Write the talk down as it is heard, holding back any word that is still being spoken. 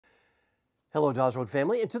Hello, Dawes Road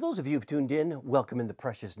family, and to those of you who've tuned in, welcome in the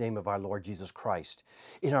precious name of our Lord Jesus Christ.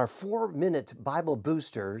 In our 4-minute Bible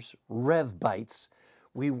boosters, REV Bites,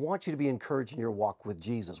 we want you to be encouraged in your walk with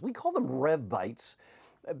Jesus. We call them REV Bites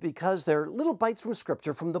because they're little bites from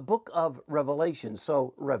Scripture from the book of Revelation,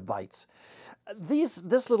 so REV Bites.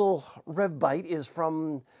 This little REV Bite is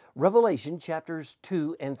from Revelation chapters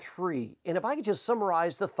 2 and 3. And if I could just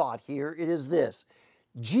summarize the thought here, it is this: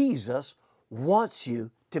 Jesus wants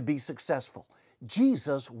you to be successful.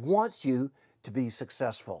 Jesus wants you to be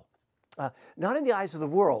successful. Not in the eyes of the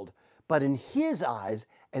world, but in His eyes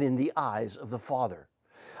and in the eyes of the Father.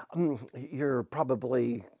 You're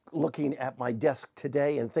probably looking at my desk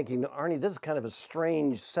today and thinking, Arnie, this is kind of a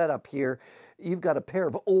strange setup here. You've got a pair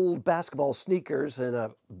of old basketball sneakers and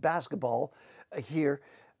a basketball here.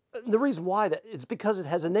 The reason why that is because it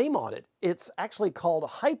has a name on it. It's actually called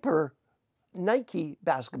Hyper Nike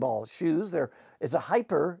basketball shoes. It's a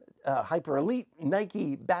hyper elite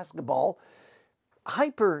Nike basketball.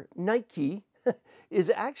 Hyper Nike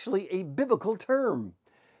is actually a biblical term.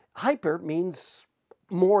 Hyper means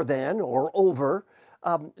more than or over.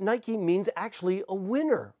 Nike means actually a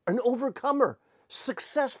winner, an overcomer,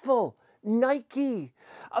 successful. Nike.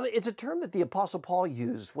 It's a term that the Apostle Paul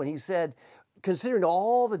used when he said, considering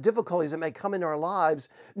all the difficulties that may come in our lives,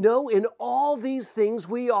 no, in all these things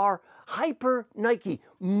we are hyper Nike,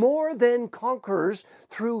 more than conquerors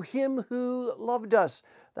through Him who loved us.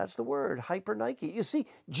 That's the word, hyper Nike. You see,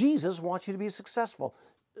 Jesus wants you to be successful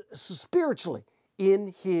spiritually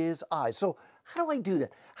in His eyes. So how do I do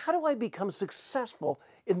that? How do I become successful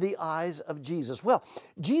in the eyes of Jesus? Well,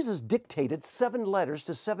 Jesus dictated 7 letters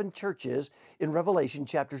to 7 churches in Revelation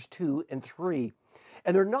chapters 2 and 3.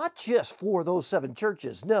 And they're not just for those 7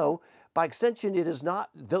 churches. No, by extension, it is not.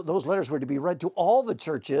 Those letters were to be read to all the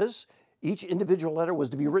churches. Each individual letter was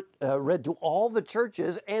to be read to all the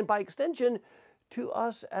churches, and by extension, to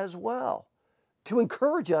us as well, to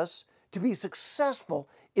encourage us to be successful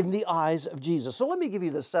in the eyes of Jesus. So let me give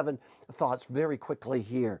you the 7 thoughts very quickly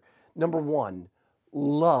here. Number 1,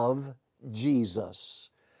 love Jesus.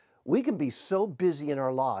 We can be so busy in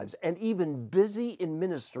our lives and even busy in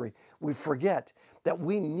ministry, we forget that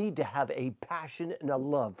we need to have a passion and a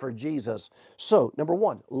love for Jesus. So, number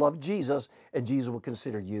 1, love Jesus, and Jesus will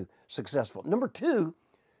consider you successful. Number 2,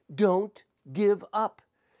 don't give up.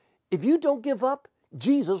 If you don't give up,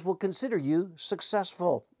 Jesus will consider you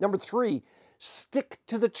successful. Number 3, stick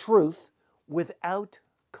to the truth without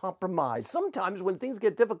compromise. Sometimes when things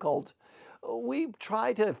get difficult, we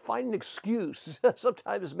try to find an excuse,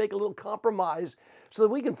 sometimes make a little compromise so that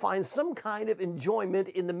we can find some kind of enjoyment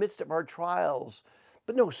in the midst of our trials.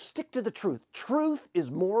 But no, stick to the truth. Truth is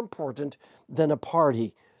more important than a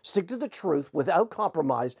party. Stick to the truth without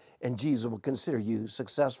compromise, and Jesus will consider you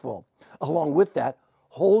successful. Along with that,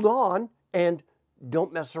 hold on and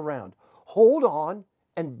don't mess around. Hold on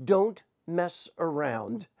and don't mess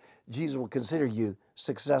around. Jesus will consider you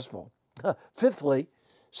successful. Fifthly,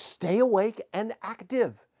 stay awake and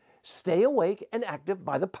active. Stay awake and active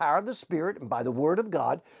by the power of the Spirit and by the Word of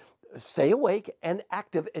God. Stay awake and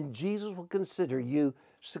active, and Jesus will consider you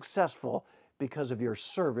successful because of your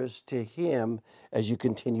service to Him as you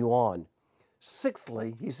continue on.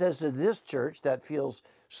 Sixthly, he says to this church that feels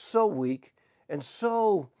so weak and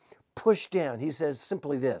so pushed down, he says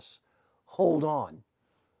simply this: hold on,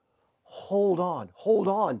 hold on, hold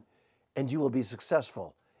on, and you will be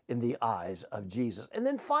successful in the eyes of Jesus. And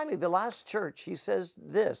then finally, the last church, he says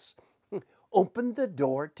this: open the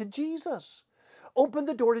door to Jesus. Open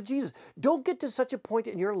the door to Jesus. Don't get to such a point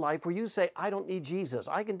in your life where you say, I don't need Jesus.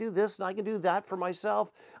 I can do this and I can do that for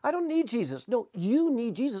myself. I don't need Jesus. No, you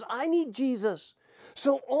need Jesus. I need Jesus.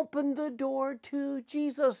 So open the door to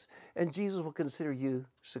Jesus, and Jesus will consider you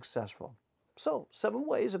successful. So 7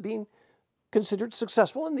 ways of being considered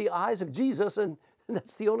successful in the eyes of Jesus, and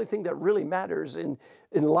that's the only thing that really matters in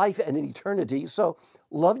life and in eternity. So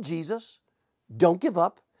love Jesus, don't give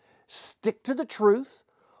up, stick to the truth,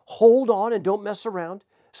 hold on and don't mess around,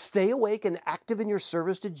 stay awake and active in your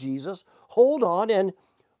service to Jesus, hold on and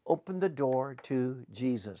open the door to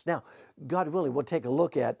Jesus. Now, God willing, we'll take a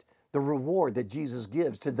look at the reward that Jesus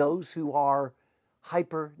gives to those who are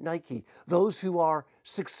hyper Nike, those who are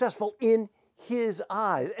successful in His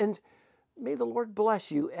eyes. And may the Lord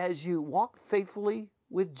bless you as you walk faithfully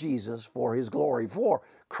with Jesus for His glory. For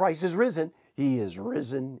Christ is risen. He is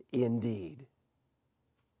risen indeed.